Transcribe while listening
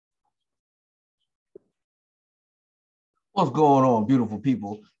What's going on, beautiful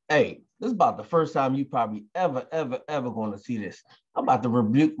people? Hey, this is about the first time you probably ever going to see this. I'm about to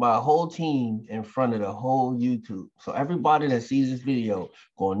rebuke my whole team in front of the whole YouTube. So everybody that sees this video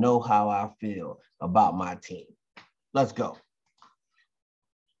gonna know how I feel about my team. Let's go.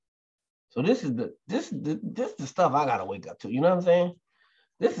 So this is the stuff I gotta wake up to. You know what I'm saying?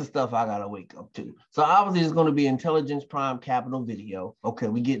 This is stuff I gotta wake up to. So obviously it's gonna be Intelligence Prime Capital video. Okay,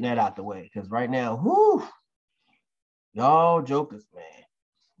 we getting that out the way because right now, whoo. Y'all jokers, man.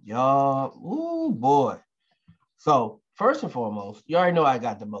 Y'all, ooh, boy. So first and foremost, you already know I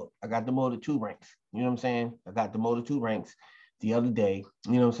got demoted. I got demoted 2 ranks. You know what I'm saying? I got demoted 2 ranks the other day.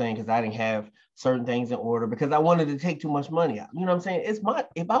 You know what I'm saying? Because I didn't have certain things in order because I wanted to take too much money out. You know what I'm saying?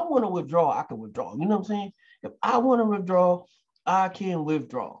 If I want to withdraw, I can withdraw. You know what I'm saying? If I want to withdraw, I can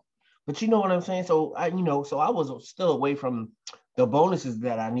withdraw. But you know what I'm saying? So I was still away from the bonuses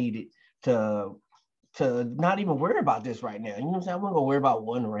that I needed to not even worry about this right now. You know what I'm saying? I'm not gonna worry about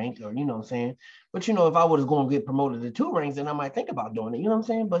 1 rank or you know what I'm saying. But if I was going to get promoted to 2 ranks, then I might think about doing it. You know what I'm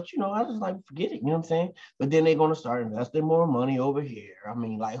saying? But I just like forget it. You know what I'm saying? But then they're gonna start investing more money over here. I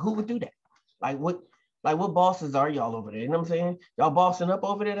mean, like who would do that? Like what bosses are y'all over there? You know what I'm saying? Y'all bossing up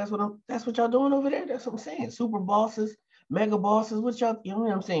over there. That's what y'all doing over there. That's what I'm saying. Super bosses, mega bosses. What y'all? You know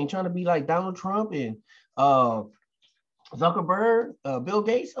what I'm saying? Trying to be like Donald Trump and Zuckerberg, Bill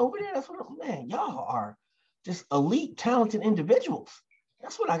Gates over there. That's what man, y'all are just elite, talented individuals.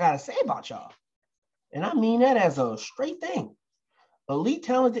 That's what I gotta say about y'all. And I mean that as a straight thing. Elite,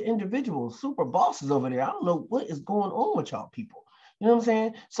 talented individuals, super bosses over there. I don't know what is going on with y'all people. You know what I'm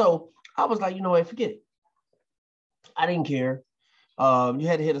saying? So I was like, you know what, forget it. I didn't care. You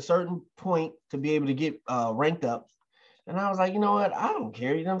had to hit a certain point to be able to get ranked up. And I was like, you know what? I don't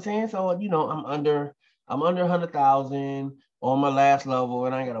care. You know what I'm saying? So, I'm under 100,000 on my last level,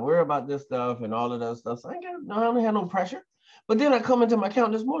 and I ain't got to worry about this stuff and all of that stuff. So I don't have no pressure. But then I come into my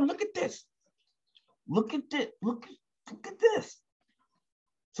account this morning. Look at this. Look at this. Look at this.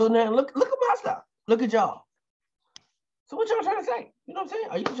 So now look at my stuff. Look at y'all. So what y'all trying to say? You know what I'm saying?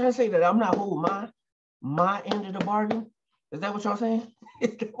 Are you trying to say that I'm not holding my end of the bargain? Is that what y'all saying?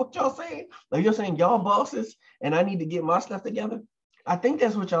 Is that what y'all saying? Like you're saying y'all bosses and I need to get my stuff together? I think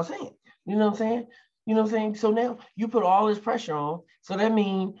that's what y'all saying. You know what I'm saying? You know what I'm saying? So now you put all this pressure on. So that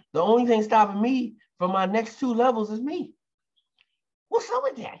means the only thing stopping me from my next 2 levels is me. What's up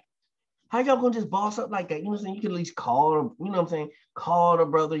with that? How y'all gonna just boss up like that? You know what I'm saying? You can at least call them, you know what I'm saying? Call the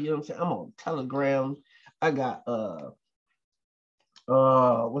brother, you know what I'm saying? I'm on Telegram. I got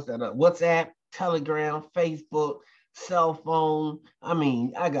what's that? WhatsApp, Telegram, Facebook, cell phone. I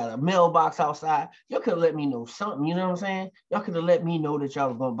mean, I got a mailbox outside. Y'all could have let me know something, you know what I'm saying? Y'all could have let me know that y'all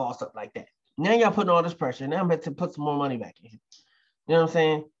was gonna boss up like that. Now y'all putting all this pressure. Now I'm about to put some more money back in. You know what I'm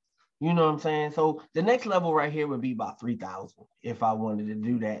saying? You know what I'm saying? So the next level right here would be about 3,000 if I wanted to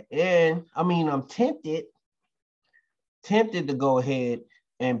do that. And I mean, I'm tempted to go ahead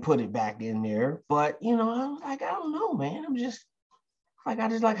and put it back in there. But I'm like, I don't know, man. I'm just like,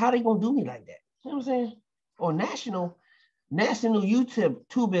 how they gonna do me like that? You know what I'm saying? Or national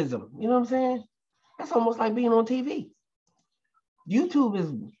YouTubeism. You know what I'm saying? That's almost like being on TV. YouTube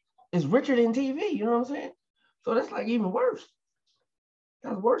is richer than TV. You know what I'm saying? So that's like even worse.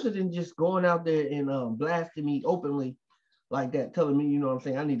 That's worse than just going out there and blasting me openly like that, telling me, you know what I'm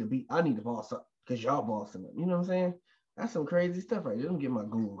saying, I need to boss up because y'all bossing up. You know what I'm saying? That's some crazy stuff right there. Let me get my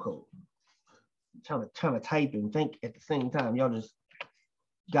Google code. I'm trying to type and think at the same time. Y'all just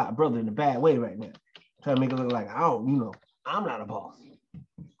got a brother in a bad way right now. Trying to make it look like I'm not a boss.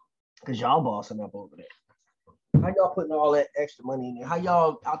 Because y'all bossing up over there. How y'all putting all that extra money in there? How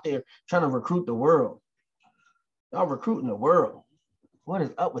y'all out there trying to recruit the world? Y'all recruiting the world. What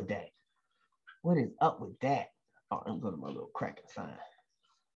is up with that? What is up with that? Oh, I'm going to my little cracking sign.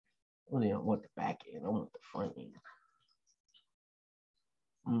 I don't want the back end. I want the front end.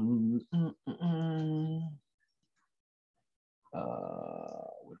 What am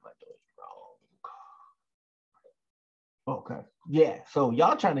I doing wrong? Okay. Yeah. So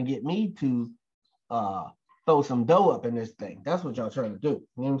y'all trying to get me to throw some dough up in this thing. That's what y'all trying to do.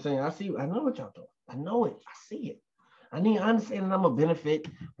 You know what I'm saying? I know what y'all doing. I know it. I see it. I understand that I'm a benefit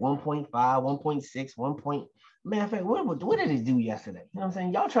 1.5, 1.6, 1 point. Matter of fact, what did it do yesterday? You know what I'm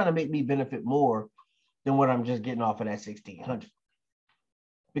saying? Y'all trying to make me benefit more than what I'm just getting off of that 1,600.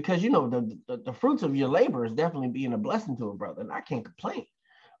 Because the fruits of your labor is definitely being a blessing to a brother, and I can't complain.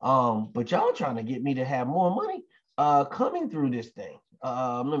 But y'all trying to get me to have more money coming through this thing.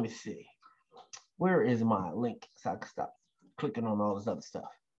 Let me see. Where is my link so I can stop clicking on all this other stuff?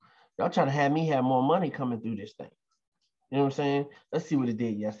 Y'all trying to have me have more money coming through this thing. You know what I'm saying? Let's see what it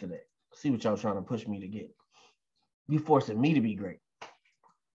did yesterday. See what y'all trying to push me to get. You forcing me to be great.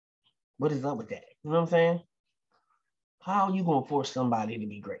 What is up with that? You know what I'm saying? How are you gonna force somebody to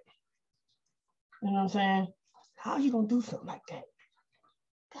be great? You know what I'm saying? How are you gonna do something like that?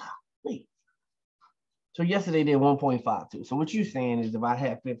 Golly. So yesterday they did 1.52. So what you're saying is if I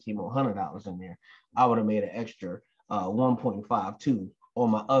had $1,500 in there, I would have made an extra 1.52 on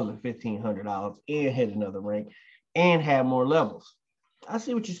my other $1,500 and hit another rank and have more levels. I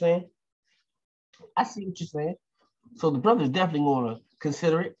see what you're saying. I see what you're saying. So the brother's definitely going to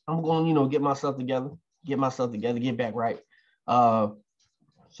consider it. I'm going, you know, get myself together, get back right.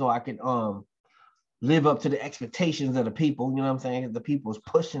 So I can live up to the expectations of the people, you know what I'm saying? The people's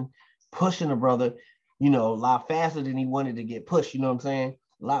pushing the brother, you know, a lot faster than he wanted to get pushed, you know what I'm saying?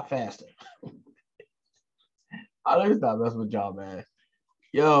 A lot faster. Let me stop messing with y'all, man.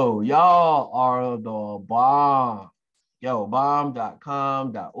 Yo, y'all are the bomb. Yo,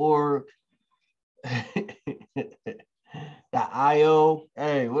 bomb.com.org. .io,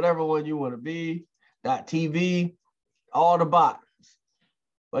 hey, whatever one you want to be, .tv, all the bots.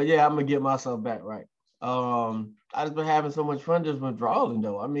 But yeah, I'm gonna get myself back right. I just been having so much fun just withdrawing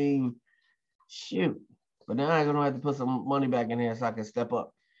though. I mean, shoot. But now I'm gonna have to put some money back in here so I can step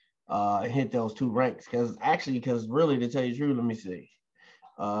up and hit those 2 ranks. Because really, to tell you the truth, let me see.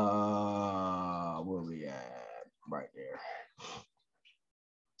 Where we at? Right there.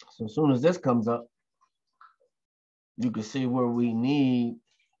 So as soon as this comes up, you can see where we need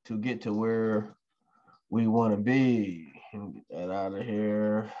to get to where we want to be. Get that out of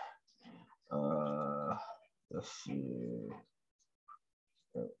here. Let's see.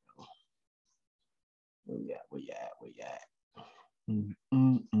 Where we at?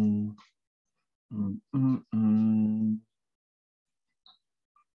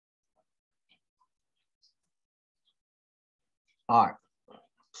 All right.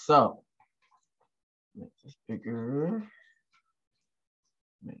 So make this bigger.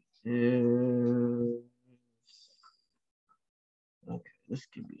 Make this. Okay, this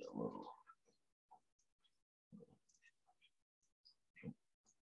could be a little.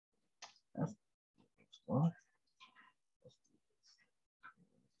 That's smaller.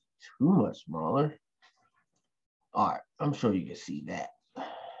 Too much smaller. All right, I'm sure you can see that.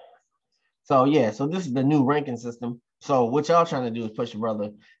 So yeah, so this is the new ranking system. So what y'all trying to do is push your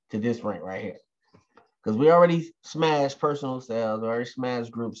brother to this rank right here. Because we already smashed personal sales, we already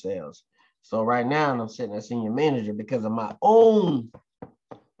smashed group sales. So right now I'm sitting as senior manager because of my own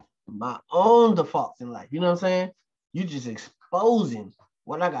defaults in life. You know what I'm saying? You just exposing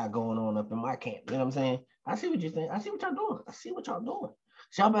what I got going on up in my camp. You know what I'm saying? I see what you're saying. I see what y'all doing. I see what y'all doing.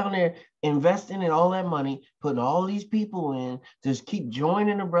 So y'all down there investing in all that money, putting all these people in, just keep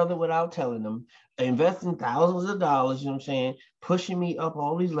joining a brother without telling them, investing thousands of dollars, you know what I'm saying? Pushing me up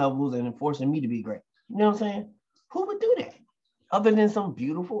all these levels and forcing me to be great. You know what I'm saying? Who would do that? Other than some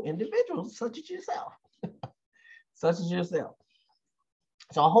beautiful individuals such as yourself. Such as yourself.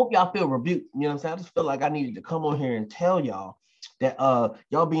 So I hope y'all feel rebuked. You know what I'm saying? I just feel like I needed to come on here and tell y'all that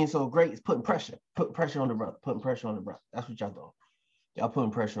y'all being so great is putting pressure on the brother, That's what y'all doing. Y'all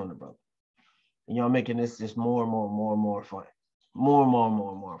putting pressure on the brother. And y'all making this just more and more fun.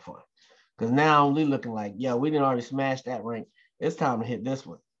 More fun. Because now we're looking like, yeah, we didn't already smash that rank. It's time to hit this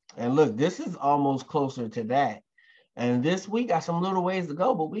one. And look, this is almost closer to that. And this week got some little ways to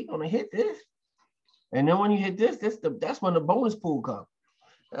go, but we're gonna hit this. And then when you hit this, that's when the bonus pool comes.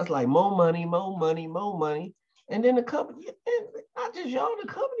 That's like more money. And then the company, not just y'all, the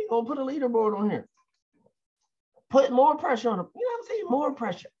company gonna put a leaderboard on here. Put more pressure on them. You know what I'm saying? More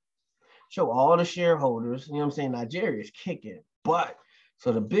pressure. Show all the shareholders, you know what I'm saying? Nigeria is kicking butt.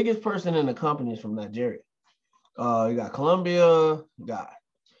 So the biggest person in the company is from Nigeria. You got Colombia, you got,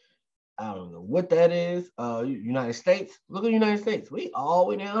 I don't know what that is. United States. Look at United States. We all the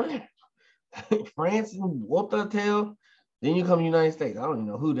way down there. France and whooped our tail. Then you come to United States. I don't even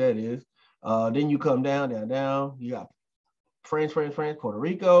know who that is. Then you come down. You got France, Puerto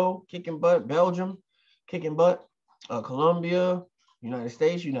Rico, kicking butt, Belgium, kicking butt, Colombia, United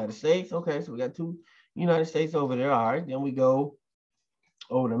States. Okay, so we got 2 United States over there. All right, then we go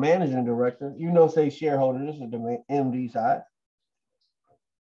over the managing director. Say shareholder. This is the MD side.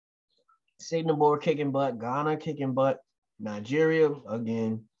 Singapore kicking butt, Ghana kicking butt, Nigeria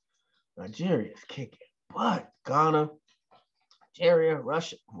again. Nigeria is kicking butt. Ghana, Nigeria,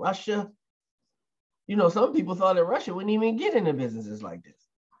 Russia. Some people thought that Russia wouldn't even get into businesses like this.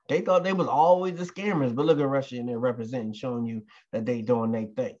 They thought they was always the scammers, but look at Russia and they're representing, showing you that they doing their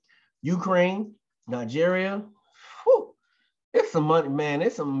thing. Ukraine, Nigeria, whew, it's some money, man.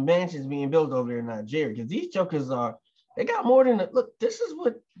 There's some mansions being built over there in Nigeria because these jokers they got more than look. This is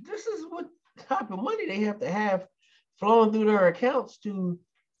what type of money they have to have flowing through their accounts to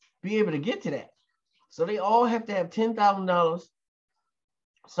be able to get to that. So they all have to have $10,000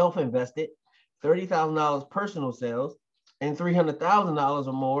 self-invested, $30,000 personal sales, and $300,000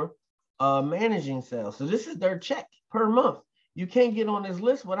 or more managing sales. So this is their check per month. You can't get on this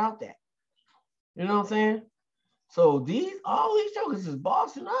list without that. You know what I'm saying? So all these jokers is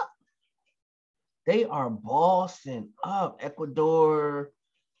bossing up. They are bossing up. Ecuador,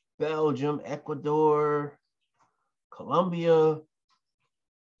 Belgium, Ecuador, Colombia,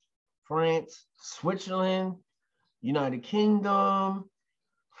 France, Switzerland, United Kingdom,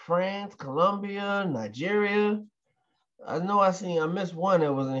 France, Colombia, Nigeria. I know I missed one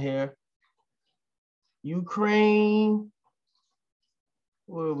that wasn't here. Ukraine.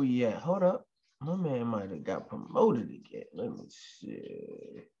 Where are we at? Hold up. My man might have got promoted again. Let me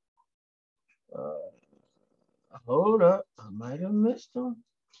see. Hold up. I might have missed him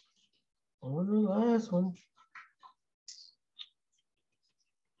on the last one.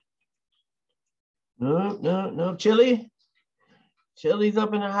 No. Chile. Chile's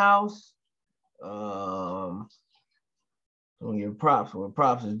up in the house. Don't give props where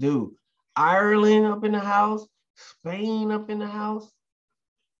props is due. Ireland up in the house. Spain up in the house.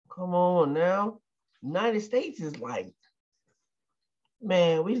 Come on now. United States is like,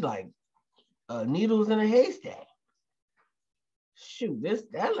 man, we like needles in a haystack. Shoot,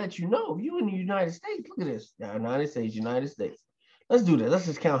 that lets you know if you in the United States. Look at this. United States. Let's do this. Let's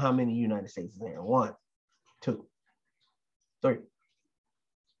just count how many United States is there. 1, 2, 3,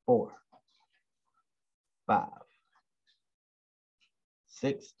 4, 5,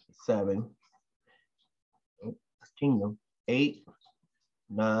 6, 7. That's kingdom. 8,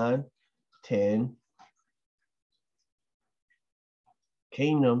 9, 10.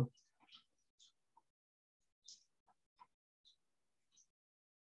 Kingdom.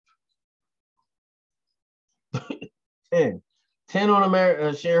 10. 10 on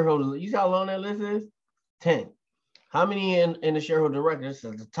America shareholders. You see how long that list is? 10. How many in the shareholder record? This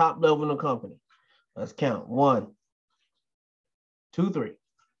is the top level in the company. Let's count. 1, 2, 3.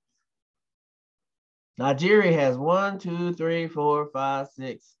 Nigeria has 1, 2, 3, 4, 5,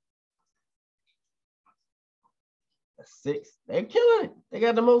 6. That's 6. They're killing it. They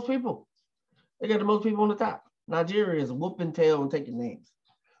got the most people. They got the most people on the top. Nigeria is whooping tail and taking names.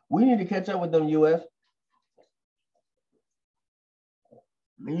 We need to catch up with them, US.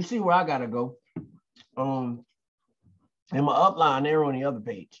 And you see where I gotta go. In my upline, they're on the other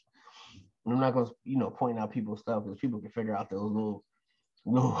page. And I'm not gonna, point out people's stuff because people can figure out those little,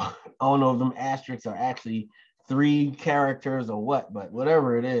 I don't know if them asterisks are actually 3 characters or what, but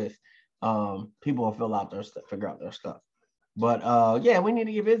whatever it is, people will fill out their stuff, figure out their stuff. But yeah, we need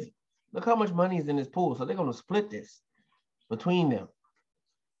to get busy. Look how much money is in this pool. So they're gonna split this between them.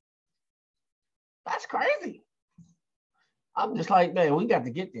 That's crazy. I'm just like, man, we got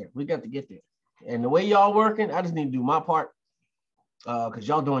to get there. We got to get there. And the way y'all working, I just need to do my part because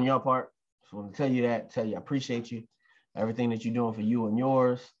y'all doing your part. So I want to tell you I appreciate you, everything that you're doing for you and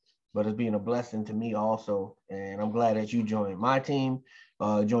yours, but it's being a blessing to me also. And I'm glad that you joined my team,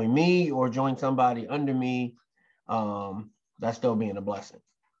 join me or join somebody under me. That's still being a blessing.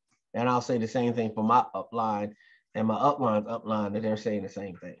 And I'll say the same thing for my upline and my upline's upline, that they're saying the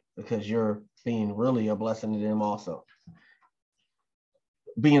same thing because you're being really a blessing to them also.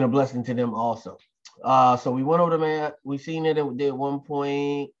 Being a blessing to them also. So we went over the math. We seen it. It did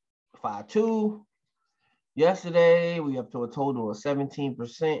 1.52 yesterday. We up to a total of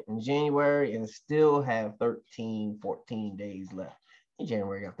 17% in January and still have 13, 14 days left. In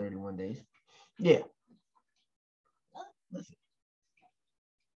January, got 31 days. Yeah. Listen,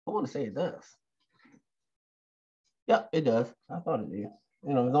 I want to say it does. Yep, it does. I thought it did.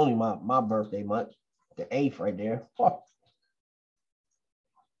 It's only my birthday month, the 8th right there. Oh.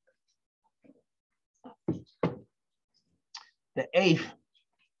 The 8th,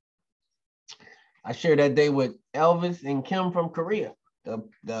 I shared that day with Elvis and Kim from Korea,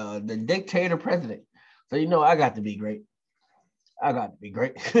 the dictator president. So I got to be great. I got to be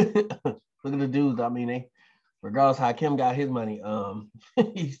great. Look at the dudes. I mean, regardless how Kim got his money,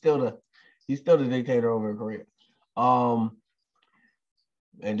 he's still the dictator over in Korea. And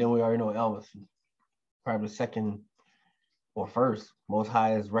then we already know Elvis, probably the second or first most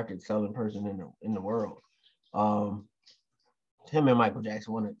highest record selling person in the world. Him and Michael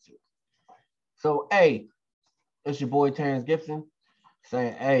Jackson, 1 and 2. So, hey, it's your boy Terrence Gibson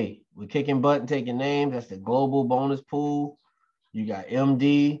saying, hey, we're kicking butt and taking names. That's the global bonus pool. You got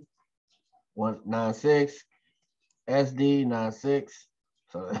MD 196, SD 96,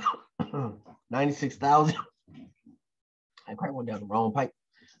 so 96,000. I probably went down the wrong pipe.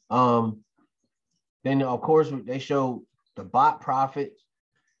 Then of course they show the bot profit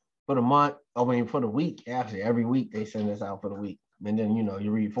for the month. I mean for the week. Actually, every week they send us out for the week, and then you know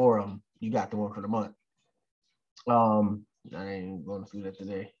you read for them. You got the one for the month. I ain't going through that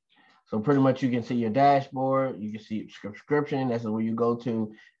today. So pretty much you can see your dashboard. You can see your subscription. That's where you go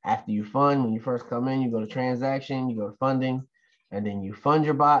to after you fund. When you first come in, you go to transaction, you go to funding, and then you fund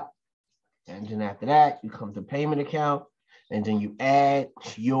your bot. And then after that, you come to payment account, and then you add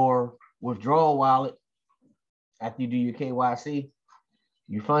your withdrawal wallet. After you do your KYC,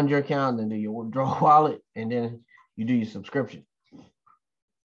 you fund your account, then do your withdrawal wallet, and then you do your subscription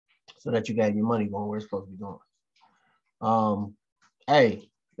so that you got your money going where it's supposed to be going. Hey,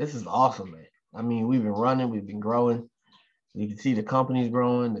 this is awesome, man. I mean, we've been running, we've been growing. You can see the company's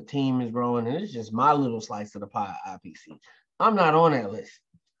growing, the team is growing, and it's just my little slice of the pie IPC. I'm not on that list,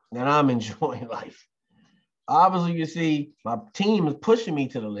 and I'm enjoying life. Obviously, you see my team is pushing me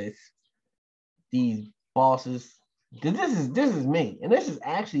to the list. These bosses, this is me, and this is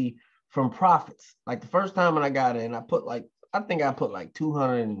actually from profits. Like the first time when I got in, I think I put like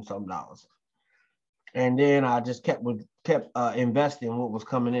 $200 and some, and then I just kept investing what was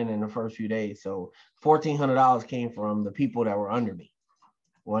coming in the first few days. So $1,400 came from the people that were under me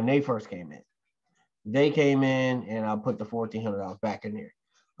when they first came in. They came in, and I put the $1,400 back in there.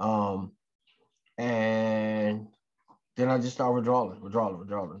 And then I just started withdrawing. You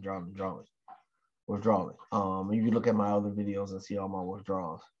can look at my other videos and see all my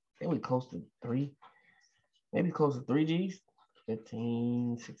withdrawals. I think we close to 3, maybe close to 3 G's,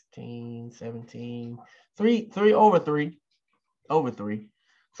 15, 16, 17, 3, over 3.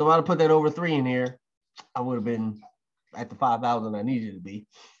 So if I'd put that over 3 in here, I would have been at the 5,000 I needed to be.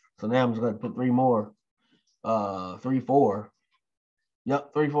 So now I'm just going to put 3 more, 3, 4.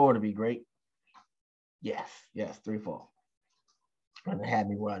 Yep, 3, 4 to be great. Yes, 3, 4. And it had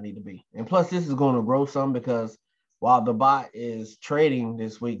me where I need to be. And plus, this is going to grow some because while the bot is trading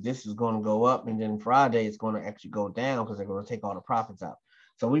this week, this is going to go up. And then Friday, it's going to actually go down because they're going to take all the profits out.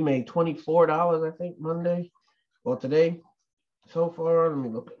 So we made $24, I think, Monday or today. So far, let me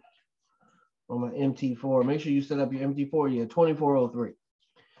look on my MT4. Make sure you set up your MT4. Yeah, 2403.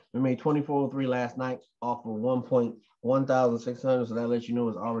 We made 2403 last night off of 1,600. So that lets you know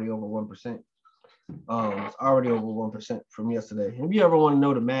it's already over 1%. It's already over 1% from yesterday. If you ever want to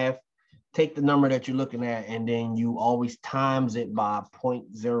know the math, take the number that you're looking at, and then you always times it by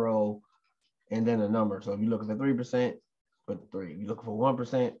 0.0 and then a number. So if you're looking for 3%, put the 3. If you're looking for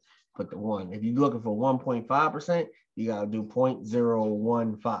 1%, put the 1. If you're looking for 1.5%, you got to do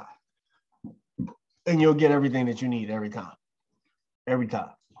 0.015. And you'll get everything that you need every time. Every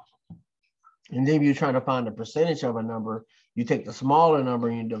time. And then if you're trying to find a percentage of a number, you take the smaller number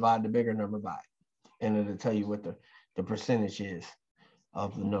and you divide the bigger number by it. And it'll tell you what the percentage is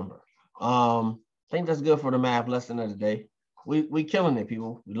of the number. I think that's good for the math lesson of the day. We killing it,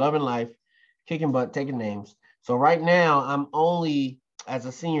 people. We loving life, kicking butt, taking names. So right now, I'm only, as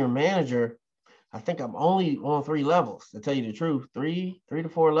a senior manager, I think I'm only on 3 levels, to tell you the truth. 3 to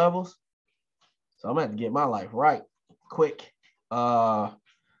 4 levels. So I'm going to have to get my life right quick. Yeah,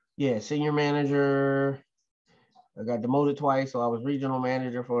 senior manager. I got demoted twice, so I was regional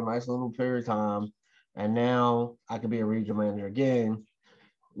manager for a nice little period of time. And now I could be a regional manager again,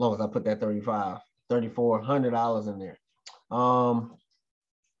 as long as I put that $3,400 in there.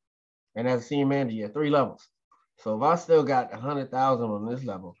 And as a senior manager, yeah, 3 levels. So if I still got 100,000 on this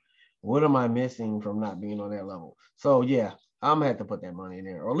level, what am I missing from not being on that level? So yeah, I'm gonna have to put that money in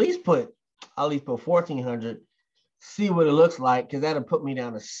there, or at least put 1,400, see what it looks like, because that'll put me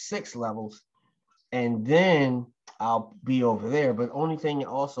down to 6 levels, and then I'll be over there. But only thing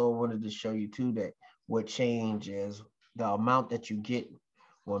also I wanted to show you too that what change is the amount that you get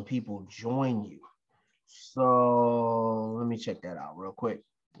when people join you. So let me check that out real quick.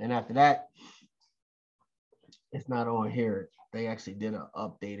 And after that, it's not on here. They actually did an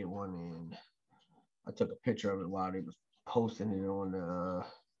updated one, and I took a picture of it while they was posting it on the.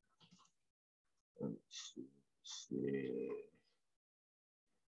 Let's see.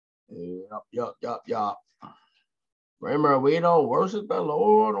 Yup. Remember, we don't worship the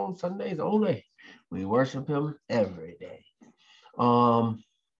Lord on Sundays only. We worship Him every day. Let's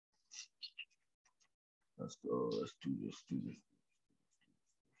go. Let's do this.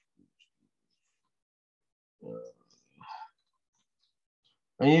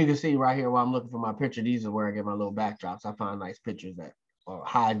 And you can see right here while I'm looking for my picture, these are where I get my little backdrops. I find nice pictures that are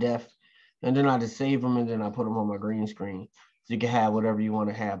high def, and then I just save them, and then I put them on my green screen. So you can have whatever you want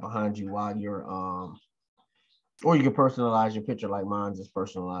to have behind you while you're, or you can personalize your picture like mine's is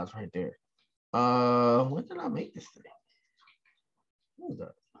personalized right there. When did I make this thing? What was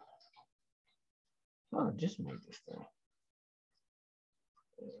that? Oh, I just made this thing.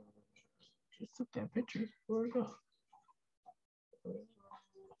 Just took that picture. Where'd it go?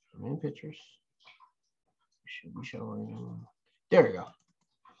 In pictures. Should be showing. There we go.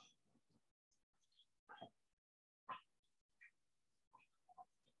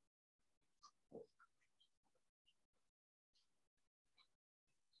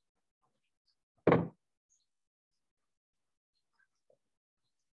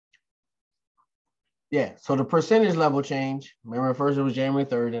 Yeah, so the percentage level change. Remember, first it was January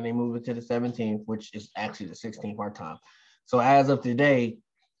 3rd, and they moved it to the 17th, which is actually the 16th part time. So as of today,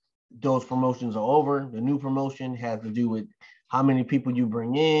 those promotions are over. The new promotion has to do with how many people you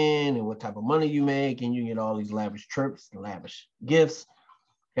bring in and what type of money you make, and you get all these lavish trips and lavish gifts.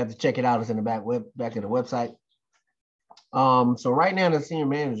 You have to check it out. It's in the back of the website. So right now, the senior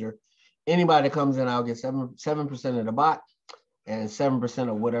manager, anybody that comes in, I'll get 7% of the bot and 7%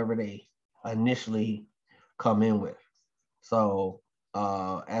 of whatever they initially come in with. So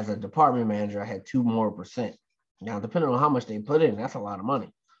as a department manager, I had 2% more. Now, depending on how much they put in, that's a lot of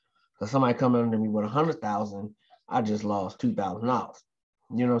money. So somebody coming under me with 100,000, I just lost $2,000.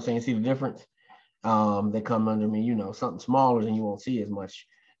 You know what I'm saying? See the difference? They come under me, you know, something smaller than you won't see as much,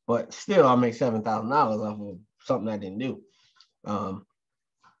 but still I make $7,000 off of something I didn't do.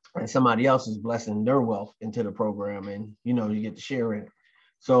 And somebody else is blessing their wealth into the program, and you know, you get to share in it.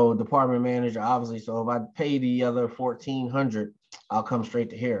 So department manager, obviously, so if I pay the other 1,400, I'll come straight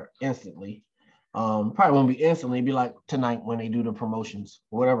to here instantly. Probably won't be instantly, it'd be like tonight when they do the promotions,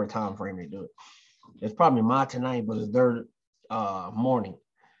 whatever time frame they do it. It's probably my tonight, but it's their morning,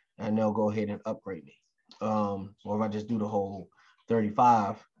 and they'll go ahead and upgrade me. Or if I just do the whole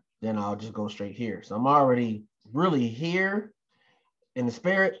 35, then I'll just go straight here. So I'm already really here in the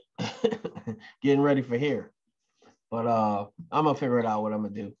spirit, getting ready for here. But I'm gonna figure it out what I'm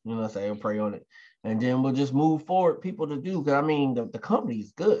gonna do. You know what I'm saying? I'll pray on it. And then we'll just move forward, people to do. Because I mean, the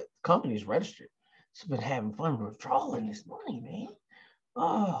company's good. The company's registered. It's been having fun withdrawing this money, man.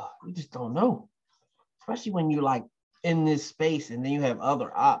 Oh, you just don't know. Especially when you're like in this space and then you have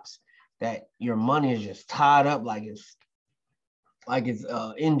other ops that your money is just tied up like it's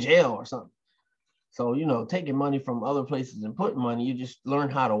in jail or something. So, you know, taking money from other places and putting money, you just learn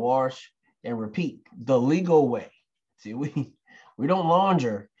how to wash and repeat the legal way. See, we don't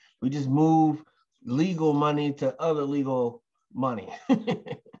launder. We just move legal money to other legal money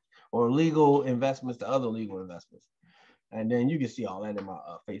or legal investments to other legal investments. And then you can see all that in my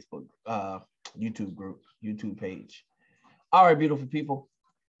Facebook, YouTube group, YouTube page. All right, beautiful people.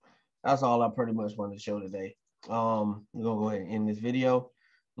 That's all I pretty much wanted to show today. We're going to go ahead and end this video.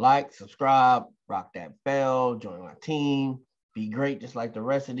 Like, subscribe, rock that bell, join my team. Be great just like the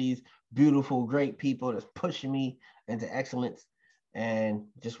rest of these beautiful, great people that's pushing me into excellence. And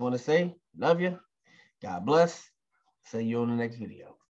just want to say, love you. God bless. See you on the next video.